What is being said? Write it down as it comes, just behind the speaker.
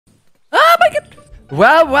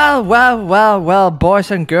Well,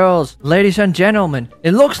 boys and girls, ladies and gentlemen,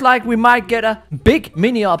 it looks like we might get a big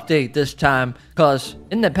mini update this time, because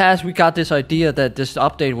in the past we got this idea that this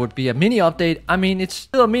update would be a mini update. I mean, it's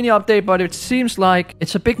still a mini update, but it seems like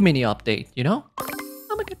it's a big mini update, you know?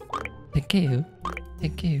 Oh my god. Thank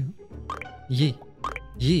you.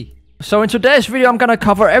 Yee. So in today's video, I'm gonna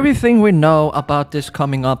cover everything we know about this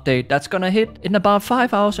coming update that's gonna hit in about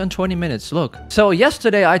 5 hours and 20 minutes. Look. So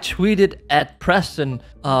yesterday I tweeted at Preston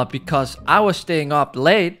because I was staying up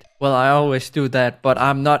late. Well, I always do that, but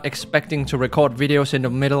I'm not expecting to record videos in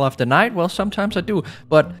the middle of the night. Well, sometimes I do.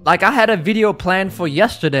 But like, I had a video planned for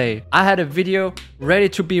yesterday. I had a video ready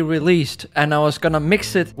to be released, and I was gonna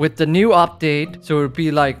mix it with the new update. So it would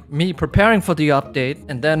be like me preparing for the update,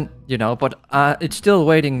 and then, you know, but it's still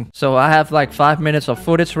waiting. So I have like 5 minutes of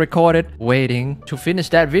footage recorded, waiting to finish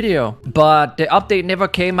that video. But the update never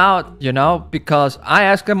came out, you know, because I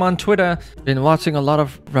asked them on Twitter. Been watching a lot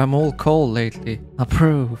of Ramul Cole lately.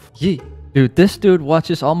 Approve. Yee. Dude, this dude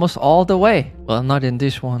watches almost all the way. Well, not in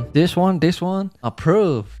this one. This one.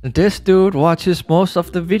 Approve. This dude watches most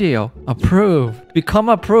of the video. Approve. Become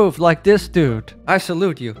approved like this dude. I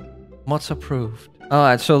salute you. Much approved.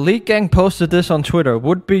 Alright, so League Gang posted this on Twitter.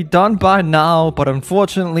 Would be done by now, but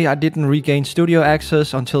unfortunately I didn't regain studio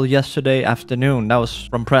access until yesterday afternoon. That was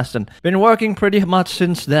from Preston. Been working pretty much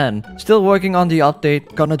since then. Still working on the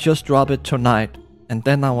update. Gonna just drop it tonight. And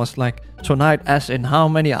then I was like, tonight as in how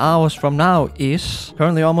many hours from now is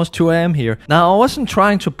currently almost 2 a.m. here. Now, I wasn't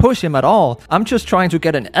trying to push him at all. I'm just trying to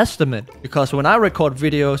get an estimate, because when I record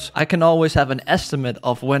videos, I can always have an estimate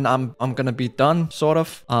of when I'm gonna be done, sort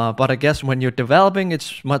of. But I guess when you're developing,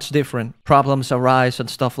 it's much different. Problems arise and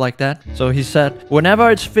stuff like that. So he said, whenever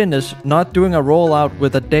it's finished, not doing a rollout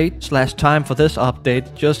with a date/time for this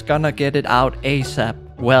update, just gonna get it out ASAP.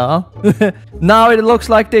 Well, now it looks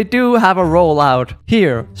like they do have a rollout.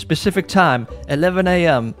 Here, specific time, 11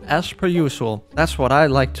 a.m. as per usual. That's what I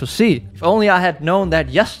like to see. If only I had known that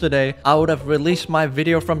yesterday, I would have released my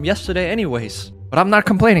video from yesterday anyways. But I'm not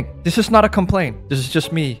complaining. This is not a complaint. This is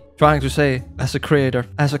just me trying to say, as a creator,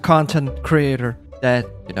 as a content creator, that,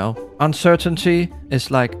 you know, uncertainty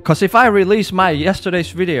is like, because if I release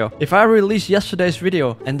yesterday's video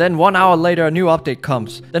and then 1 hour later a new update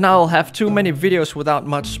comes, then I'll have too many videos without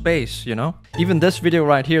much space, you know? Even this video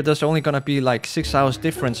right here, there's only gonna be like 6 hours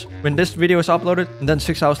difference when this video is uploaded, and then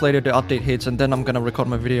 6 hours later the update hits, and then I'm gonna record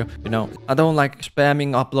my video, you know? I don't like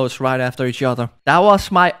spamming uploads right after each other. That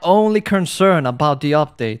was my only concern about the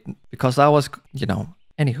update, because I was, you know,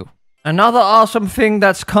 anywho. Another awesome thing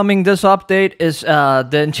that's coming this update is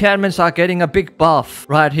the enchantments are getting a big buff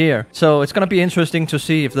right here. So it's gonna be interesting to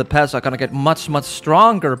see if the pets are gonna get much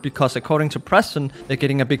stronger, because according to Preston, they're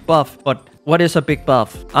getting a big buff. But what is a big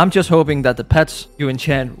buff? I'm just hoping that the pets you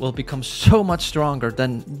enchant will become so much stronger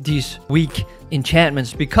than these weak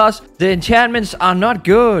enchantments, because the enchantments are not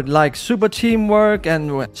good, like super teamwork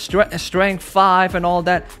and strength 5 and all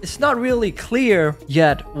that. It's not really clear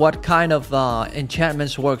yet what kind of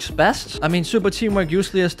enchantments works best. I mean, super teamwork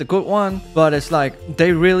usually is the good one, but it's like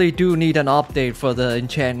they really do need an update for the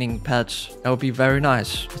enchanting pets. That would be very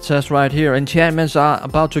nice. It says right here, enchantments are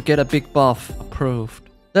about to get a big buff. Approved.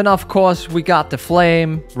 Then, of course, we got the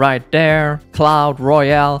Flame right there, Cloud,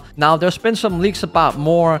 Royale. Now, there's been some leaks about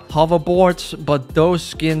more hoverboards, but those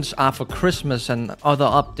skins are for Christmas and other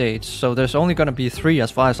updates. So there's only going to be 3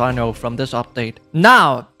 as far as I know from this update.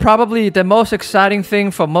 Now, probably the most exciting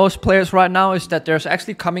thing for most players right now is that there's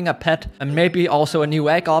actually coming a pet and maybe also a new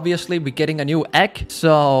egg. Obviously, we're getting a new egg.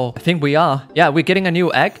 So I think we are. Yeah, we're getting a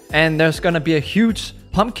new egg, and there's going to be a huge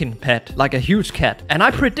pumpkin pet, like a huge cat. And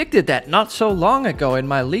I predicted that not so long ago in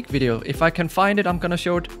my leak video. If I can find it, I'm gonna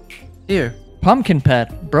show it here. Pumpkin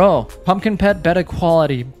pet, bro. Pumpkin pet, better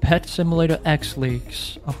quality. Pet Simulator X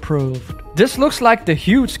leaks. Approved. This looks like the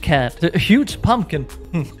huge cat. The huge pumpkin.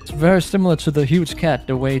 It's very similar to the huge cat,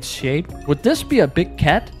 the way it's shaped. Would this be a big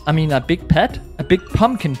cat? I mean, a big pet? A big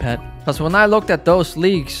pumpkin pet? Because when I looked at those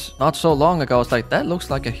leaks not so long ago, I was like, that looks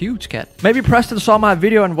like a huge cat. Maybe Preston saw my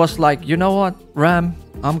video and was like, you know what, Ram?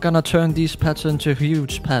 I'm gonna turn these pets into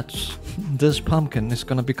huge pets. This pumpkin is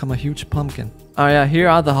gonna become a huge pumpkin. Oh yeah, here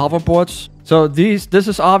are the hoverboards. So this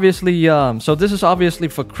is obviously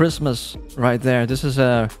for Christmas right there. This is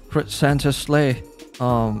a Santa's sleigh.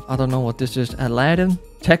 I don't know what this is. Aladdin?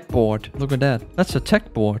 Tech board. Look at that. That's a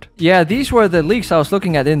tech board. Yeah, these were the leaks I was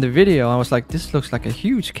looking at in the video. I was like, this looks like a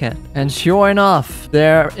huge cat. And sure enough,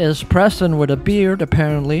 there is Preston with a beard,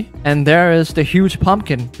 apparently. And there is the huge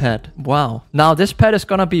pumpkin pet. Wow. Now, this pet is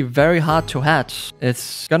gonna be very hard to hatch.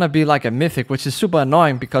 It's gonna be like a mythic, which is super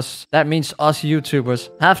annoying because that means us YouTubers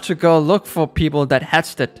have to go look for people that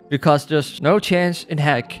hatched it. Because there's no chance in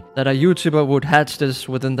heck that a YouTuber would hatch this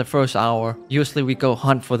within the first hour. Usually we go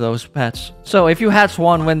hunt for those pets. So if you hatch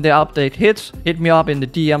one when the update hits, hit me up in the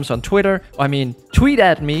DMs on Twitter. I mean, tweet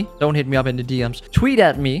at me. Don't hit me up in the DMs. Tweet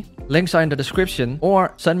at me. Links are in the description.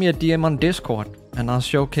 Or send me a DM on Discord and I'll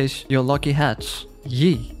showcase your lucky hatch.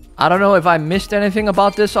 Yee. I don't know if I missed anything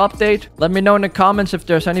about this update. Let me know in the comments if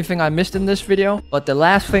there's anything I missed in this video. But the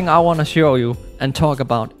last thing I want to show you and talk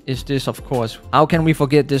about is this, of course. How can we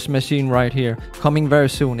forget this machine right here? Coming very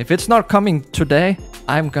soon. If it's not coming today,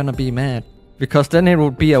 I'm gonna be mad. Because then it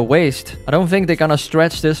would be a waste. I don't think they're gonna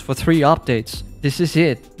stretch this for 3 updates. This is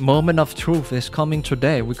it. Moment of truth is coming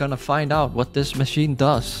today. We're gonna find out what this machine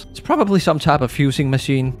does. It's probably some type of fusing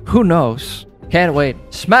machine. Who knows? Can't wait.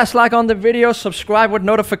 Smash like on the video, subscribe with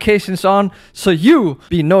notifications on so you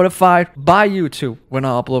be notified by YouTube when I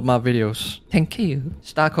upload my videos. Thank you.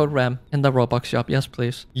 Star code RAM in the Roblox shop. Yes,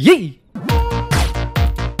 please. Yee!